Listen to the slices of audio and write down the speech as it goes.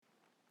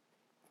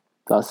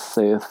Thus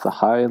saith the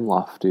high and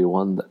lofty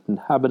one that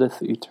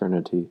inhabiteth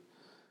eternity,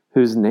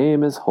 whose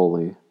name is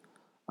holy.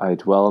 I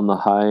dwell in the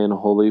high and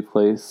holy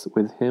place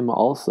with him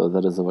also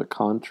that is of a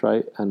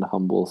contrite and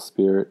humble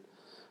spirit,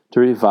 to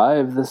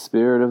revive the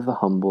spirit of the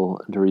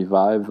humble, and to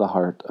revive the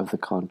heart of the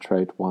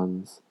contrite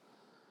ones.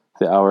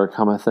 The hour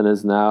cometh and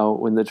is now,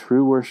 when the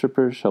true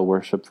worshippers shall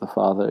worship the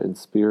Father in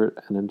spirit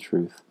and in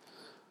truth,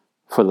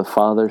 for the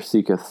Father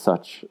seeketh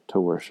such to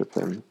worship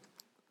him.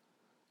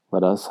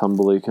 Let us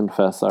humbly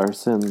confess our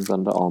sins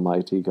unto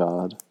Almighty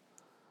God.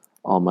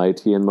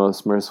 Almighty and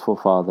most merciful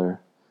Father,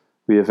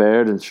 we have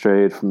erred and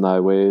strayed from thy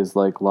ways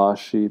like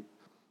lost sheep.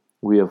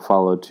 We have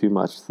followed too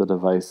much the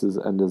devices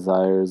and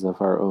desires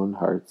of our own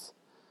hearts.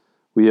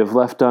 We have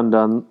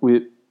offended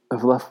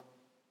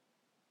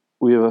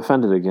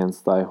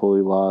against thy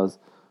holy laws.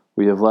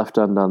 We have left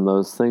undone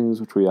those things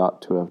which we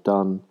ought to have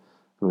done,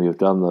 and we have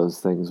done those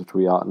things which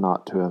we ought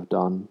not to have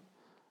done.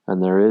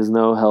 And there is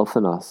no health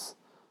in us.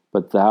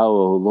 But thou,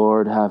 O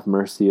Lord, have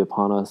mercy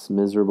upon us,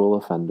 miserable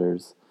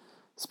offenders.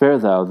 Spare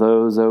thou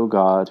those, O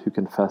God, who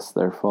confess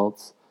their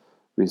faults.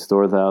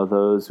 Restore thou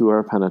those who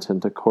are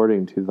penitent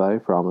according to thy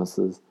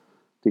promises,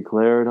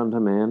 declared unto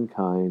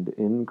mankind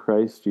in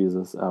Christ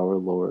Jesus our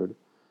Lord.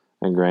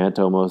 And grant,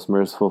 O most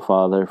merciful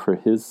Father, for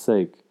his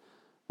sake,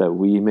 that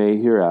we may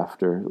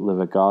hereafter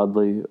live a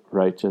godly,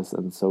 righteous,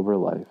 and sober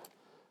life,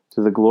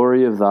 to the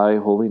glory of thy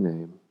holy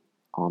name.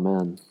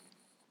 Amen.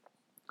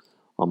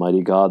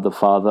 Almighty God, the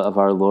Father of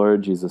our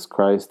Lord Jesus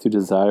Christ, who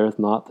desireth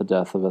not the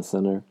death of a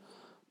sinner,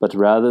 but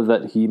rather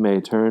that he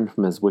may turn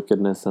from his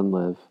wickedness and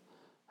live,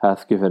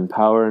 hath given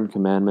power and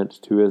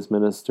commandment to his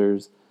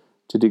ministers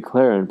to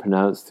declare and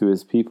pronounce to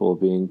his people,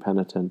 being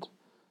penitent,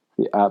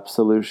 the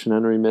absolution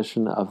and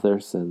remission of their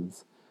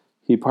sins.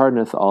 He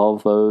pardoneth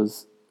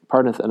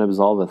and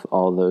absolveth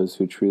all those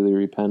who truly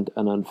repent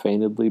and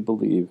unfeignedly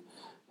believe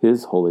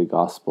his holy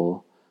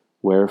gospel.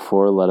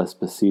 Wherefore let us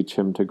beseech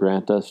him to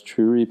grant us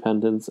true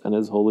repentance and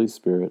his Holy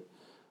Spirit,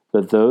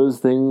 that those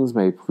things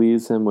may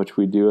please him which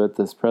we do at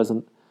this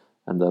present,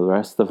 and the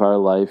rest of our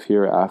life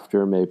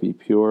hereafter may be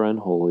pure and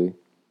holy,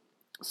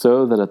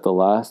 so that at the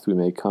last we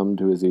may come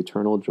to his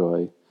eternal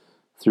joy.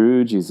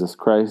 Through Jesus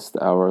Christ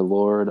our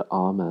Lord.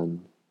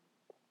 Amen.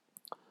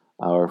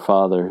 Our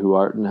Father, who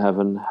art in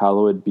heaven,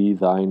 hallowed be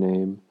thy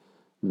name.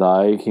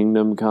 Thy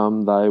kingdom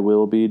come, thy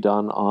will be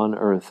done on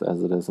earth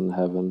as it is in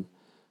heaven.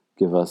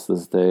 Give us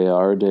this day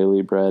our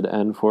daily bread,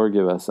 and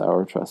forgive us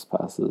our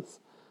trespasses,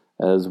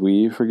 as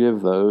we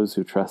forgive those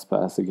who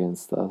trespass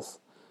against us.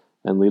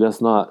 And lead us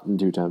not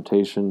into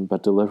temptation,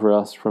 but deliver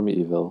us from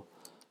evil.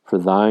 For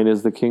thine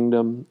is the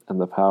kingdom,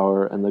 and the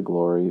power, and the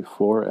glory,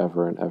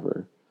 forever and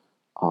ever.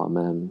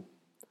 Amen.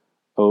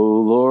 O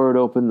Lord,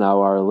 open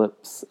thou our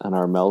lips, and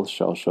our mouth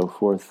shall show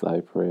forth thy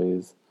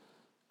praise.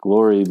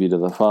 Glory be to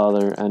the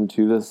Father, and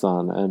to the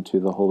Son, and to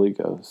the Holy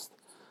Ghost,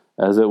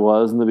 as it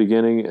was in the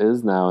beginning,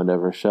 is now, and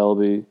ever shall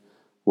be,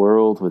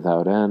 world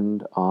without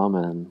end.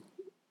 Amen.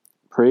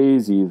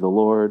 Praise ye the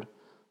Lord.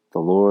 The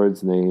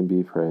Lord's name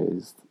be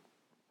praised.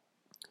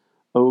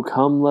 O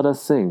come, let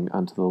us sing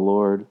unto the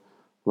Lord.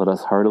 Let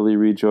us heartily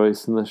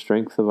rejoice in the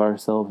strength of our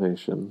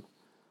salvation.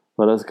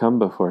 Let us come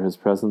before his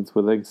presence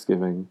with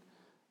thanksgiving,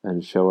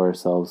 and show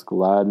ourselves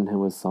glad in him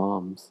with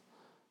psalms.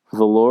 For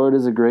the Lord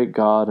is a great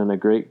God, and a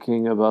great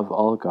King above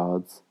all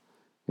gods.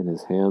 In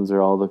his hands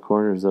are all the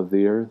corners of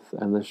the earth,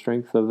 and the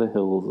strength of the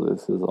hills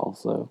is his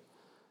also.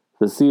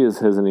 The sea is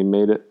his, and he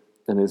made it,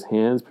 and his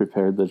hands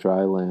prepared the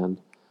dry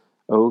land.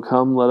 O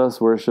come, let us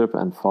worship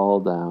and fall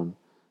down,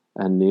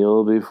 and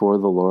kneel before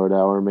the Lord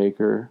our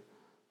Maker.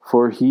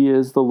 For he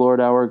is the Lord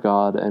our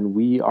God, and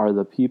we are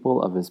the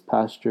people of his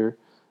pasture,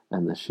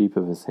 and the sheep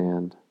of his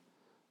hand.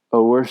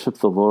 O worship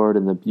the Lord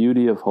in the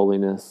beauty of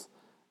holiness,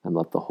 and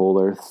let the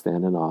whole earth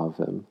stand in awe of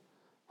him.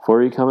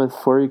 For he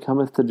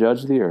cometh to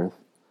judge the earth,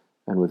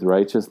 and with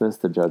righteousness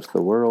to judge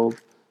the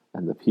world,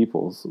 and the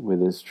peoples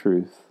with his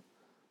truth.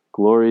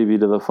 Glory be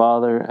to the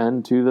Father,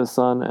 and to the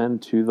Son,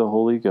 and to the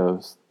Holy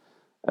Ghost,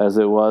 as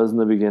it was in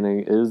the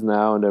beginning, is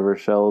now, and ever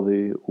shall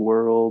be,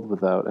 world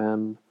without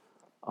end.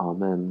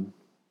 Amen.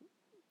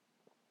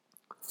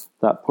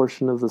 That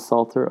portion of the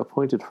Psalter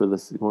appointed for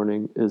this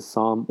morning is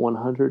Psalm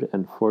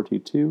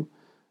 142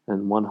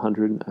 and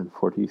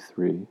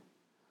 143.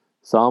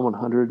 Psalm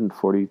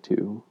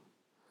 142.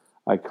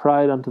 I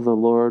cried unto the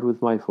Lord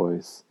with my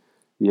voice,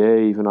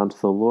 yea, even unto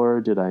the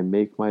Lord did I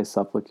make my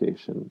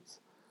supplications.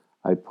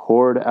 I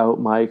poured out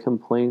my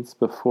complaints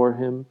before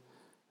him,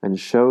 and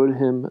showed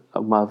him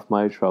of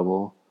my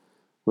trouble.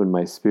 When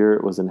my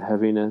spirit was in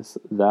heaviness,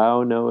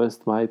 thou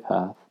knowest my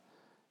path.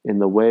 In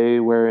the way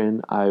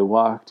wherein I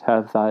walked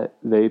have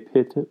they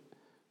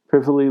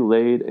privily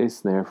laid a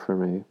snare for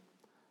me.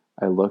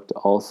 I looked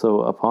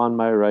also upon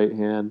my right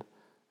hand,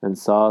 and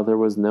saw there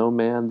was no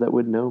man that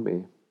would know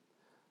me.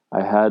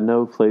 I had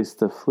no place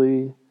to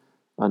flee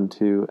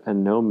unto,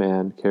 and no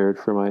man cared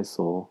for my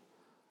soul.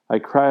 I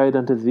cried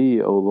unto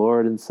thee, O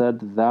Lord, and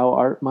said, Thou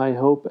art my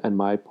hope and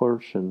my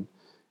portion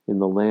in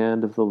the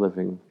land of the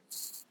living.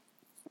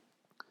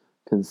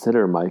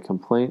 Consider my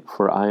complaint,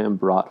 for I am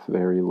brought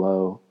very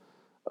low.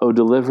 O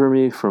deliver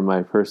me from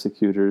my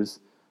persecutors,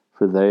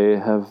 for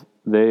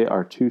they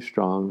are too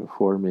strong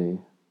for me.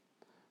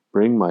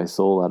 Bring my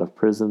soul out of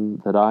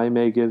prison, that I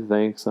may give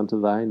thanks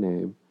unto thy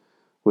name.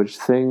 Which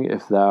thing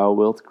if thou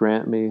wilt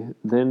grant me,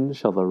 then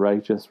shall the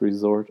righteous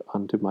resort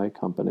unto my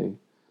company.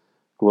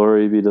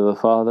 Glory be to the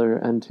Father,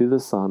 and to the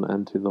Son,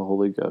 and to the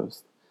Holy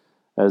Ghost,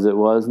 as it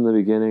was in the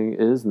beginning,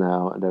 is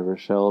now, and ever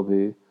shall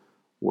be,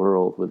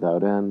 world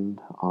without end.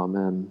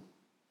 Amen.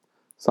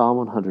 Psalm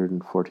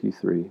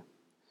 143.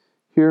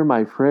 Hear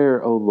my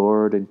prayer, O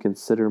Lord, and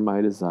consider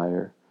my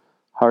desire.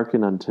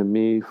 Hearken unto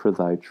me for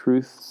thy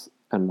truth's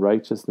and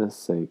righteousness'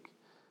 sake,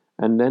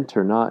 and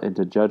enter not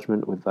into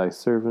judgment with thy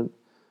servant,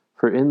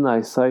 for in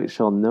thy sight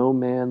shall no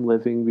man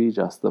living be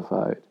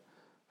justified.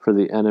 For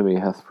the enemy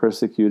hath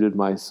persecuted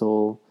my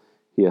soul,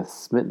 he hath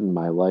smitten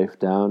my life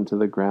down to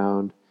the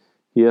ground,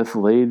 he hath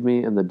laid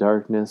me in the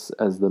darkness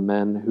as the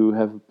men who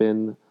have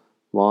been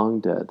long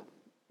dead.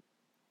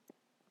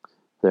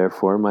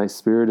 Therefore my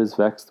spirit is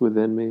vexed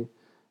within me,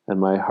 and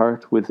my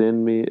heart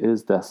within me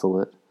is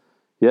desolate.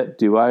 Yet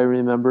do I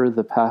remember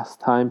the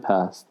time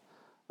past.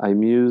 I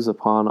muse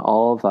upon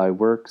all thy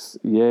works,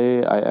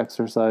 yea, I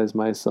exercise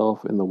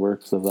myself in the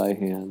works of thy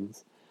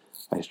hands.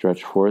 I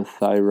stretch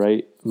forth my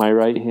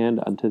right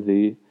hand unto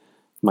thee.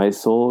 My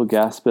soul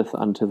gaspeth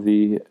unto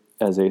thee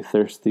as a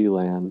thirsty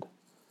land.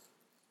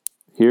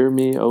 Hear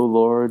me, O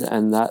Lord,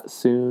 and that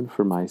soon,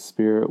 for my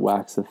spirit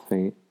waxeth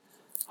faint.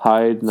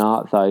 Hide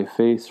not thy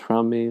face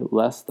from me,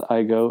 lest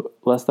I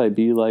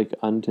be like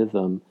unto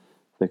them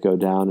that go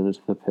down into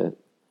the pit.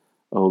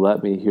 O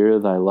let me hear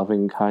thy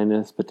loving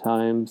kindness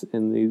betimes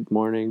in the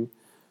morning,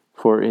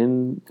 for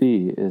in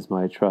thee is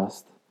my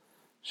trust.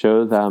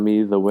 Show thou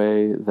me the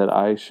way that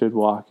I should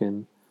walk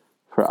in,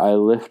 for I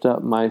lift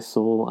up my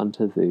soul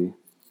unto thee.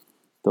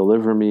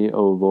 Deliver me,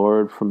 O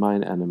Lord, from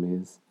mine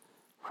enemies,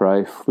 for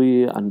I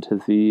flee unto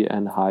thee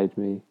and hide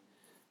me.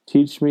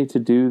 Teach me to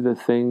do the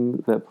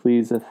thing that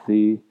pleaseth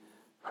thee,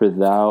 for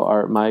thou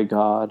art my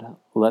God.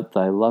 Let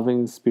thy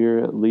loving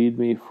spirit lead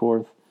me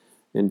forth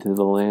into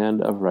the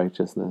land of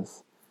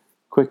righteousness.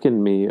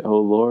 Quicken me, O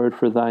Lord,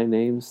 for thy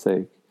name's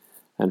sake,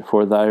 and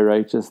for thy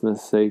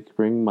righteousness' sake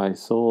bring my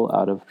soul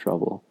out of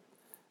trouble.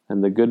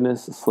 And the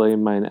goodness slay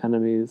mine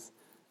enemies,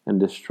 and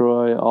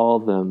destroy all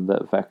them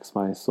that vex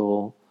my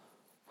soul,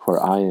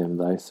 for I am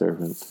thy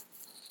servant.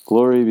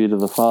 Glory be to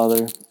the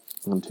Father,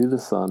 and to the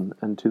Son,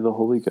 and to the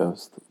Holy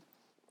Ghost,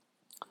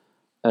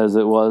 as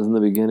it was in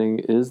the beginning,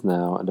 is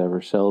now, and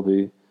ever shall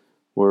be,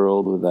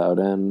 world without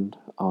end.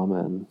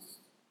 Amen.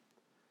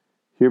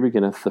 Here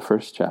beginneth the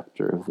first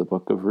chapter of the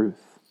book of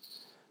Ruth.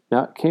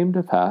 Now it came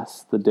to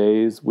pass, the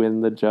days when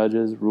the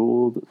judges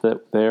ruled,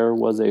 that there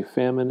was a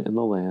famine in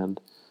the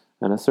land,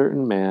 and a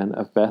certain man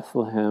of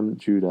Bethlehem,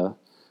 Judah,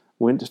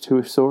 went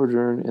to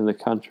sojourn in the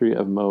country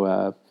of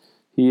Moab,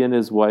 he and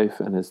his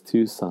wife and his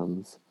 2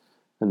 sons.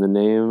 And the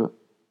name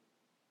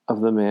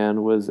of the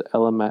man was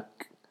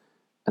Elimelech,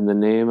 and the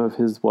name of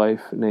his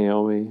wife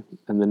Naomi,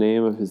 and the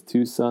name of his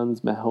 2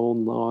 sons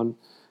Mahlon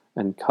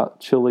and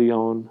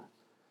Chilion,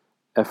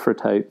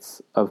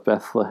 Ephratites of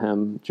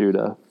Bethlehem,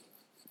 Judah.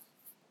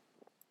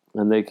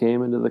 And they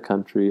came into the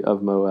country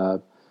of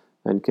Moab,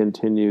 and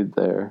continued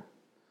there.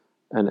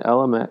 And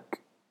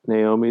Elimelech,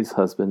 Naomi's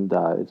husband,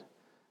 died,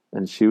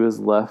 and she was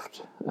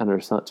left and her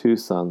 2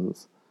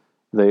 sons.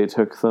 They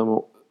took them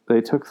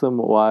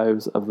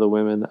wives of the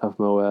women of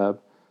Moab.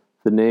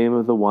 The name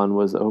of the one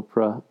was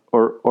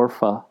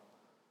Orpha,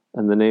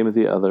 and the name of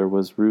the other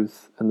was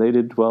Ruth, and they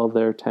did dwell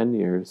there 10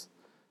 years.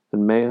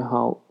 And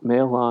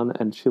Mahlon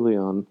and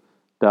Chilion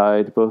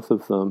died, both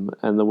of them,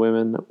 and the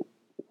woman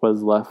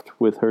was left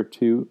with her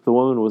 2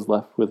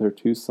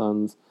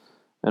 sons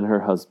and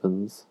her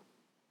husbands.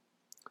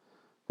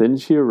 Then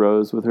she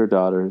arose with her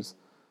daughters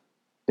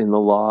in the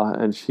law,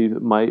 and she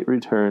might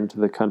return to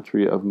the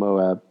country of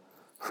Moab.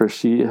 For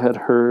she had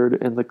heard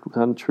in the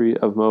country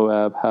of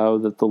Moab how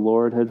that the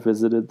Lord had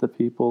visited the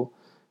people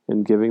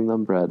in giving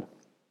them bread.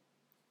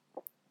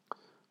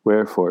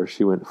 Wherefore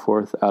she went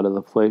forth out of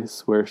the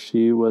place where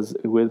she was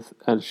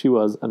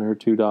and her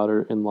 2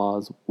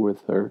 daughter-in-laws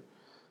with her,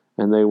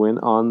 and they went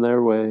on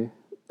their way,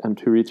 and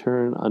to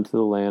return unto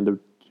the land of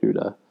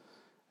Judah.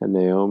 And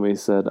Naomi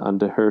said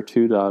unto her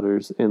 2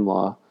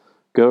 daughters-in-law,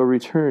 Go,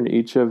 return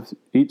each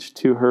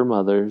to her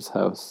mother's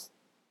house.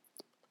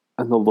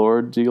 And the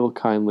Lord deal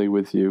kindly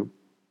with you,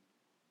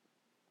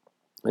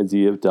 as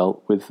ye have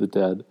dealt with the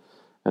dead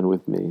and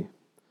with me.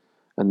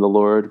 And the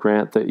Lord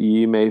grant that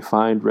ye may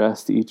find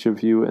rest each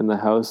of you in the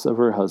house of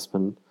her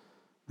husband.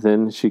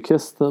 Then she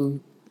kissed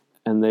them,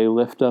 and they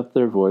lift up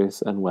their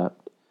voice and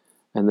wept.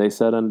 And they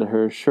said unto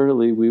her,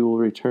 Surely we will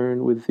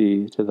return with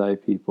thee to thy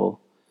people.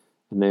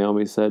 And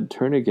Naomi said,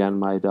 Turn again,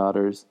 my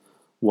daughters.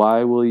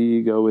 Why will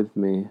ye go with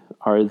me?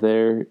 Are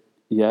there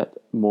yet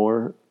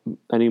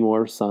any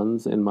more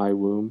sons in my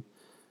womb?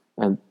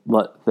 And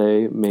let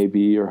they may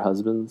be your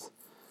husbands.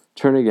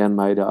 Turn again,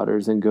 my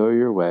daughters, and go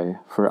your way,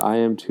 for I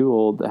am too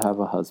old to have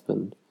a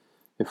husband.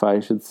 If I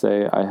should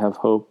say, I have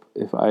hope,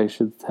 if I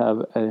should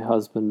have a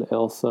husband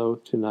also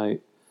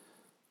tonight,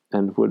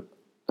 and would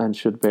and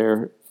should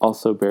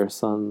also bear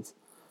sons.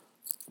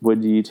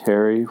 Would ye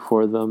tarry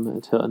for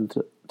them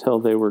till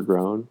they were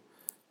grown?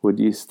 Would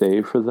ye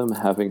stay for them,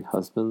 having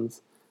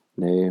husbands?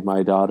 Nay,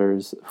 my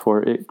daughters,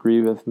 for it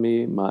grieveth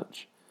me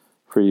much,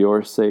 for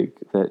your sake,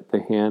 that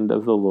the hand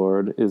of the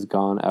Lord is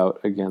gone out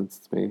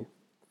against me.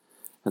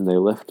 And they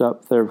lift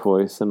up their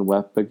voice and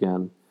wept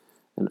again.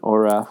 And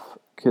Orpah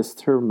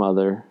kissed her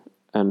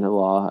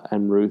mother-in-law,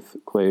 and Ruth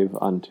clave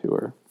unto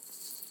her.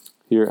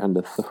 Here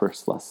endeth the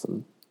first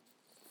lesson.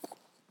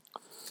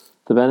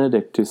 The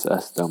Benedictus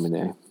est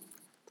Domine.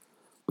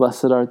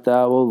 Blessed art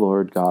thou, O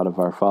Lord God of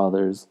our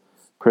fathers,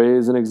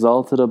 praised and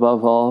exalted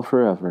above all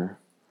forever.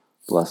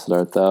 Blessed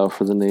art thou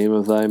for the name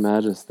of thy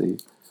majesty,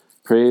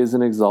 praised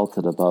and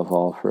exalted above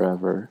all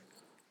forever.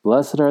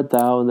 Blessed art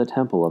thou in the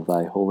temple of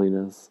thy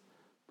holiness,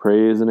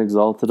 praised and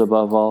exalted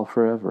above all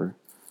forever.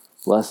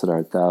 Blessed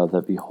art thou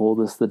that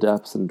beholdest the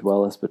depths and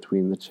dwellest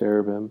between the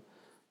cherubim,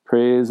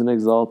 praised and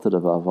exalted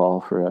above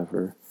all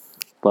forever.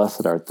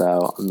 Blessed art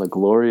thou on the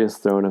glorious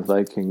throne of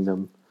thy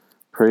kingdom,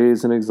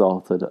 praised and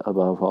exalted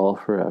above all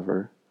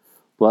forever.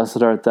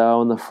 Blessed art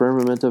thou in the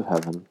firmament of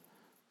heaven,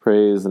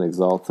 praised and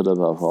exalted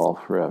above all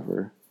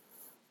forever.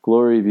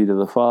 Glory be to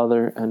the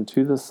Father, and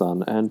to the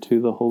Son, and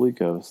to the Holy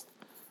Ghost,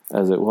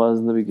 as it was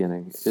in the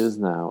beginning, is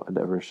now, and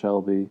ever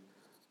shall be,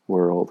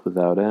 world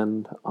without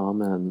end.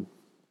 Amen.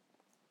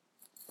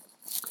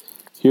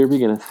 Here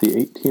beginneth the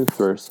 18th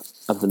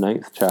verse of the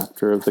 9th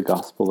chapter of the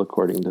Gospel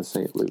according to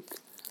St. Luke.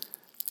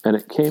 And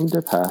it came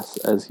to pass,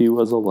 as he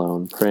was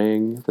alone,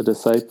 praying, the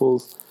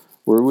disciples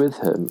were with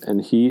him,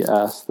 and he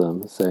asked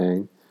them,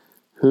 saying,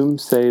 Whom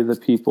say the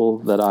people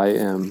that I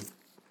am?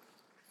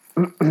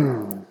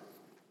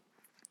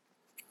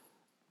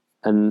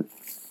 And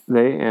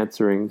they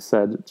answering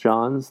said,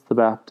 John the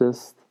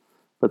Baptist,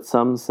 but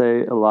some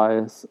say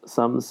Elias,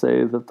 some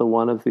say that the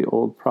one of the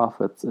old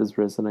prophets is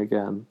risen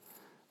again.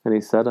 And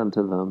he said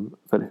unto them,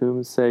 But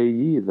whom say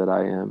ye that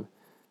I am?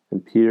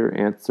 And Peter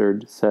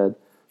answered, said,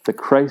 The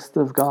Christ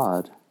of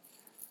God.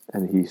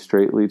 And he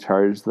straitly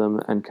charged them,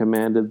 and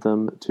commanded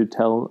them to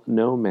tell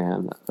no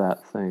man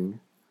that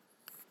thing.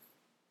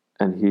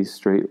 And he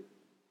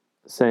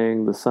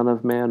saying, The Son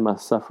of Man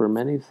must suffer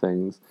many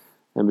things,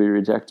 and be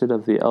rejected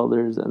of the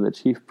elders, and the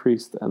chief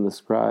priests, and the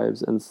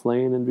scribes, and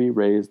slain, and be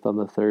raised on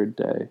the third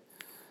day.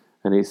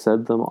 And he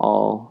said them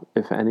all,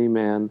 If any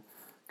man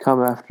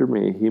come after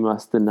me, he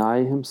must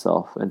deny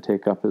himself, and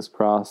take up his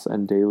cross,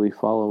 and daily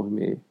follow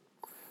me.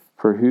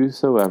 For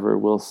whosoever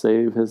will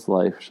save his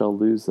life shall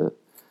lose it,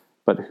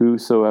 but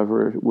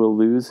whosoever will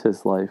lose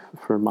his life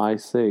for my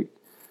sake,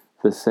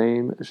 the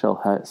same shall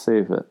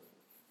save it.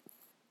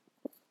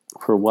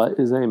 For what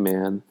is a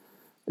man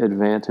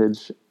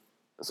advantage?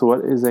 So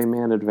what is a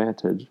man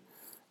advantage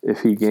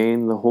if he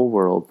gain the whole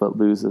world, but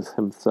loses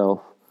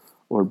himself,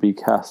 or be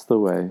cast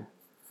away?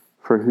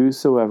 For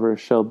whosoever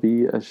shall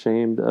be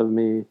ashamed of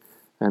me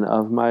and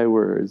of my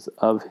words,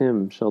 of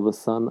him shall the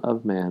Son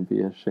of Man be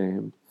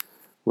ashamed,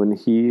 when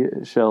he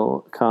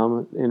shall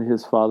come in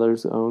his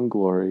Father's own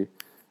glory,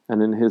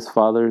 and in his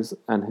Father's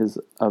and his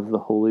of the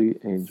holy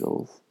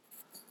angels.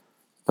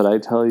 But I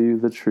tell you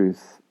the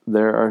truth,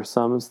 there are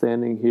some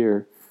standing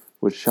here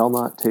which shall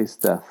not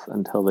taste death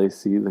until they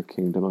see the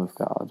kingdom of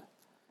God.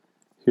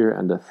 Here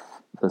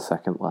endeth the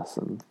second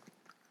lesson.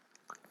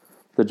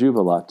 The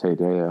Jubilate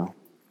Deo.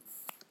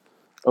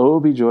 O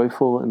be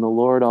joyful in the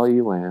Lord, all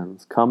ye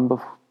lands.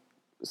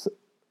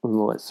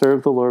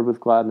 Serve the Lord with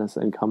gladness,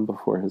 and come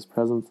before his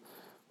presence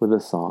with a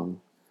song.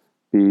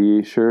 Be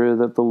ye sure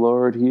that the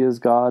Lord, he is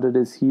God. It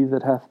is he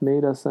that hath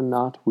made us, and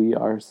not we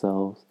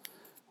ourselves.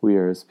 We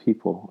are his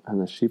people,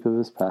 and the sheep of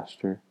his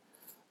pasture.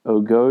 O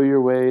go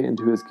your way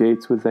into his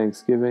gates with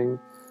thanksgiving,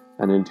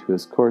 and into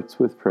his courts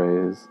with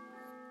praise.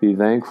 Be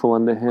thankful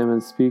unto him,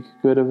 and speak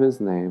good of his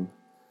name.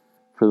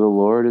 For the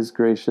Lord is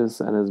gracious,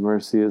 and his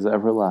mercy is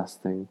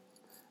everlasting,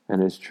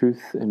 and his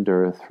truth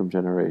endureth from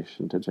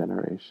generation to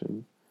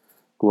generation.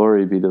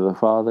 Glory be to the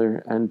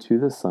Father, and to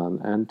the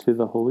Son, and to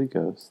the Holy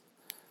Ghost,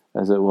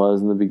 as it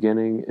was in the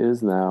beginning,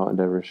 is now,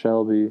 and ever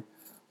shall be,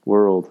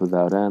 world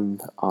without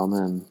end.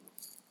 Amen.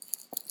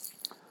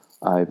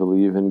 I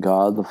believe in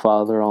God, the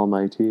Father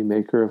Almighty,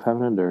 maker of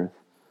heaven and earth,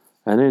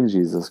 and in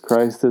Jesus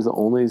Christ, his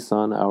only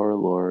Son, our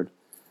Lord,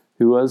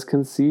 who was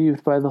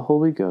conceived by the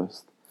Holy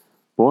Ghost,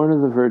 born of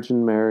the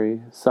Virgin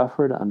Mary,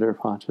 suffered under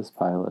Pontius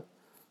Pilate,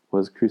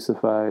 was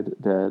crucified,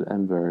 dead,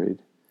 and buried.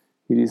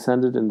 He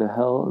descended into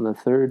hell, and the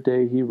third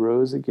day he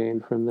rose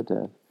again from the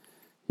dead.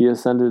 He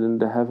ascended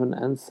into heaven,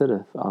 and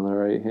sitteth on the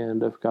right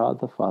hand of God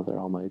the Father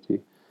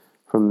Almighty.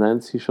 From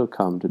thence he shall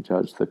come to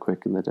judge the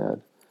quick and the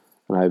dead.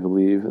 And I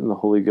believe in the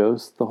Holy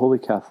Ghost, the Holy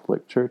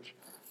Catholic Church,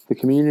 the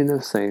communion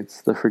of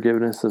saints, the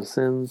forgiveness of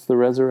sins, the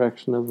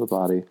resurrection of the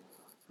body,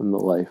 and the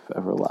life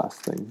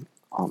everlasting.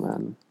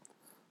 Amen.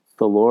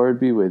 The Lord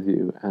be with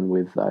you, and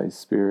with thy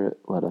spirit.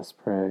 Let us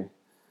pray.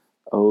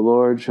 O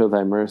Lord, show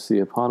thy mercy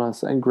upon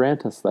us, and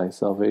grant us thy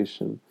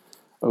salvation.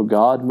 O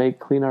God, make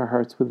clean our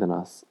hearts within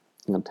us,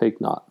 and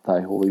take not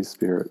thy Holy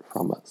Spirit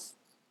from us.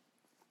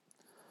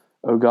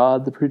 O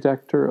God, the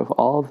protector of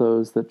all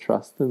those that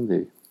trust in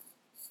thee,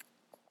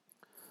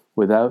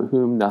 without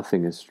whom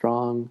nothing is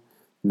strong,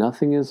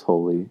 nothing is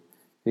holy,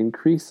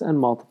 increase and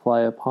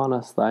multiply upon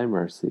us thy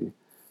mercy,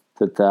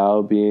 that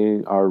thou,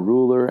 being our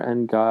ruler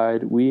and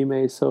guide, we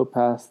may so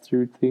pass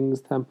through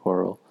things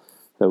temporal,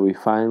 that we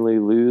finally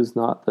lose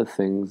not the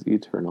things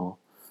eternal.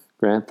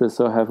 Grant this,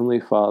 O Heavenly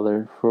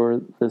Father,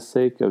 for the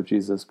sake of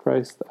Jesus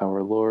Christ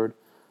our Lord.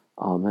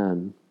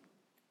 Amen.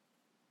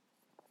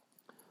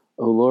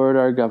 O Lord,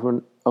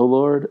 O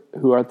Lord,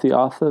 who art the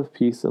author of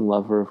peace and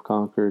lover of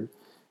concord,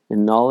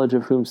 in knowledge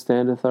of whom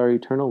standeth our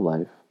eternal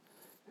life,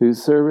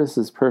 whose service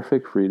is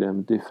perfect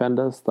freedom, defend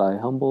us, thy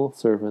humble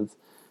servants,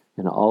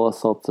 in all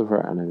assaults of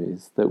our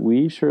enemies, that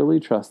we, surely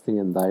trusting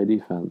in thy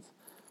defense,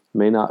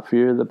 may not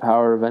fear the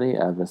power of any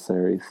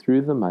adversary,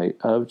 through the might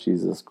of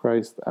Jesus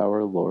Christ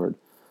our Lord.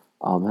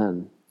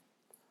 Amen.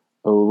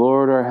 O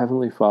Lord, our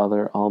heavenly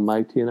Father,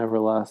 almighty and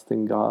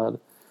everlasting God,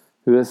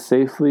 who has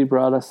safely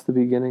brought us the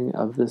beginning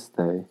of this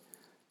day,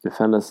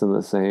 defend us in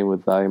the same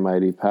with thy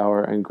mighty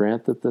power, and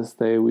grant that this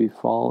day we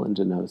fall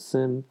into no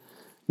sin,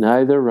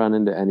 neither run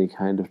into any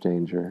kind of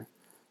danger,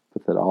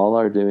 but that all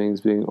our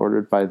doings, being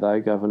ordered by thy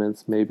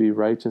governance, may be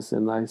righteous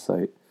in thy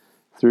sight,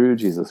 through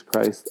Jesus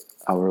Christ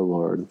our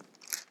Lord.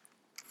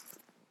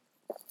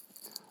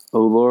 O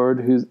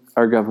Lord,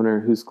 our governor,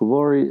 whose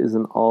glory is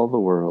in all the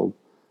world,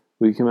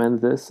 we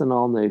commend this and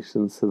all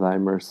nations to thy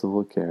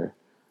merciful care,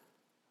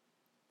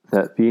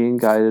 that being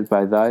guided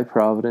by thy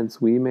providence,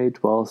 we may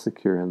dwell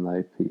secure in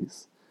thy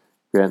peace.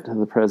 Grant to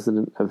the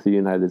President of the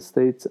United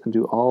States and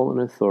to all in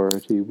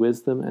authority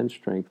wisdom and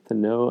strength to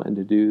know and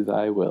to do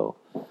thy will.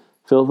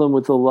 Fill them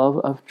with the love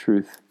of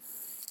truth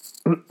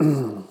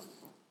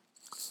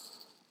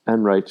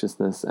and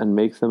righteousness, and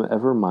make them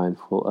ever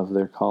mindful of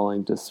their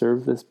calling to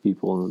serve this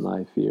people in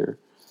thy fear.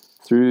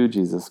 Through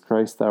Jesus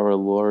Christ our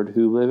Lord,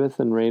 who liveth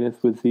and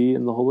reigneth with thee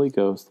in the Holy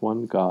Ghost,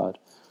 one God,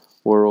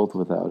 world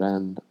without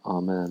end.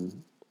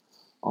 Amen.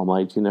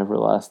 Almighty and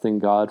everlasting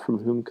God, from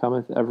whom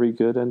cometh every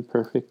good and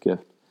perfect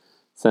gift,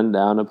 send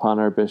down upon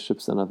our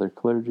bishops and other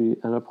clergy,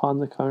 and upon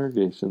the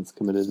congregations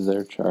committed to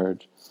their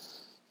charge,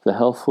 the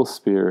healthful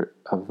spirit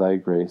of thy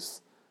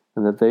grace,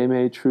 and that they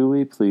may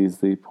truly please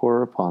thee,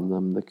 pour upon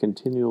them the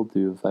continual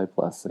dew of thy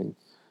blessing.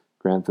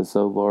 Grant this,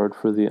 O Lord,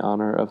 for the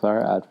honor of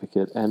our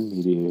advocate and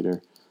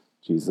mediator,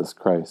 Jesus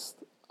Christ.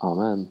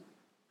 Amen.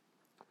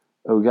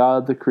 O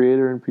God, the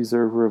creator and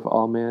preserver of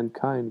all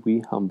mankind,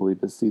 we humbly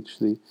beseech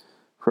thee,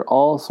 for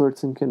all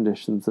sorts and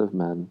conditions of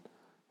men,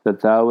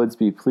 that thou wouldst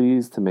be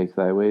pleased to make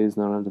thy ways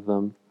known unto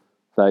them,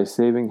 thy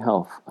saving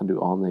health unto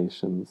all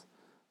nations.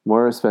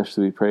 More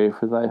especially we pray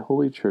for thy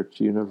holy church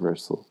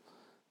universal,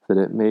 that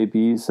it may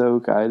be so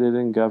guided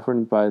and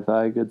governed by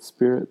thy good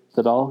spirit,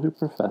 that all who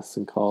profess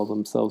and call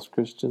themselves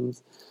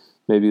Christians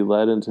may be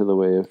led into the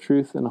way of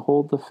truth, and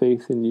hold the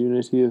faith in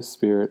unity of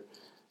spirit,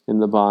 in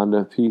the bond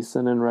of peace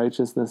and in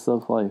righteousness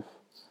of life.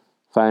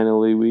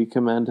 Finally, we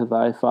commend to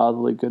thy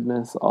fatherly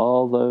goodness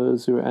all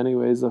those who are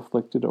anyways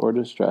afflicted or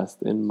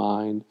distressed in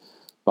mind,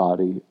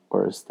 body,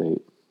 or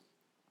estate,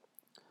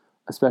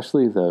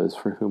 especially those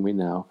for whom we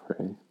now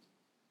pray.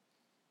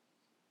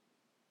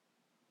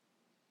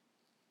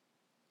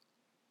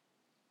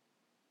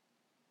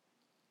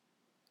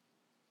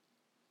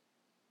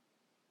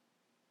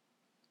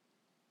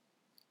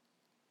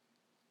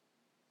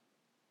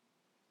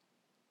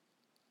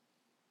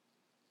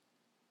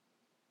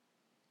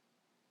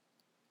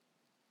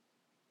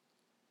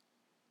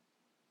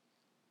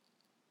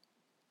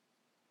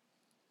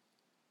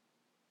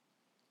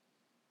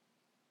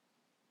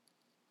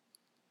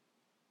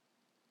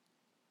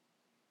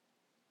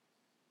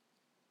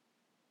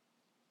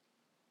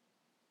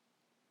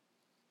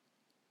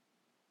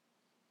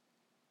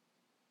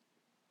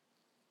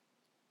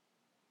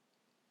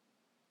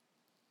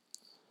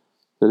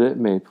 That it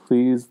may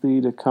please thee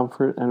to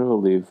comfort and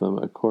relieve them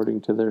according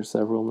to their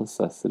several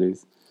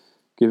necessities,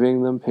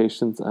 giving them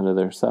patience under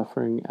their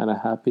suffering and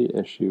a happy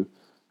issue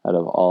out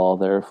of all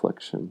their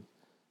affliction.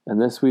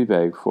 And this we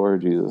beg for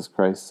Jesus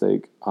Christ's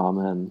sake.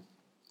 Amen.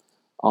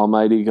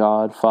 Almighty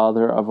God,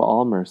 Father of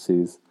all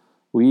mercies,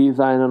 we,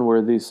 thine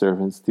unworthy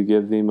servants, do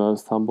give thee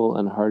most humble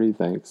and hearty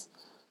thanks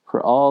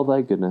for all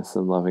thy goodness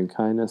and loving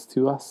kindness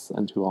to us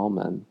and to all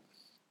men.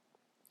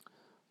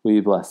 We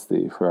bless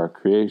thee for our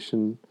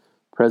creation,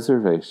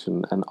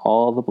 preservation, and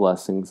all the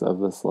blessings of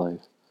this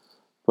life,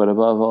 but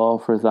above all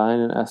for thine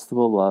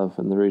inestimable love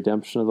and the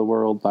redemption of the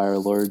world by our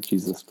Lord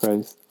Jesus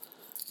Christ,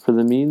 for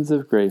the means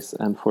of grace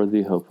and for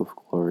the hope of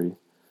glory.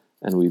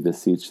 And we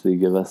beseech thee,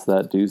 give us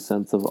that due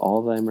sense of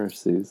all thy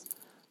mercies,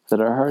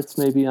 that our hearts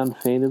may be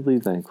unfeignedly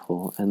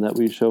thankful, and that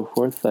we show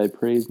forth thy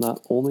praise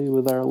not only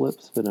with our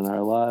lips, but in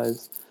our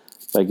lives,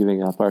 by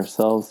giving up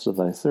ourselves to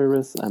thy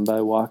service, and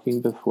by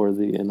walking before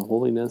thee in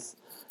holiness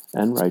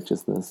and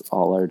righteousness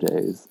all our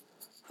days.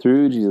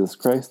 Through Jesus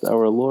Christ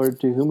our Lord,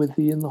 to whom with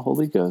thee and the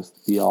Holy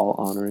Ghost be all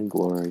honor and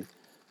glory,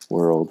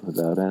 world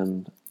without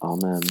end.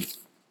 Amen.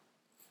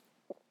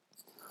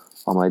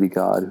 Almighty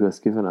God, who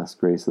hast given us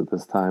grace at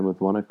this time with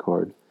one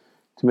accord,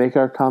 to make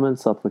our common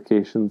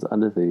supplications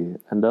unto thee,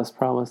 and dost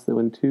promise that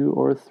when 2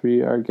 or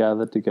 3 are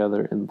gathered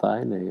together in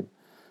thy name,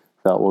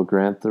 Thou wilt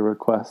grant the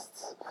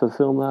requests.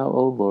 Fulfill now,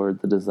 O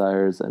Lord, the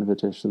desires and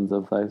petitions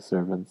of thy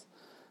servants,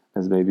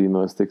 as may be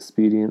most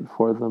expedient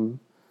for them,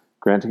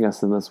 granting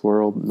us in this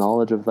world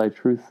knowledge of thy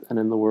truth, and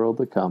in the world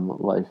to come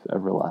life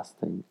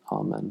everlasting.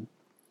 Amen.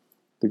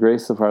 The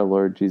grace of our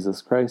Lord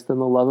Jesus Christ, and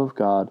the love of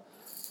God,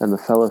 and the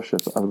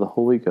fellowship of the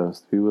Holy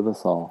Ghost be with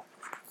us all,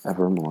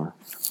 evermore.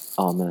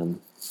 Amen.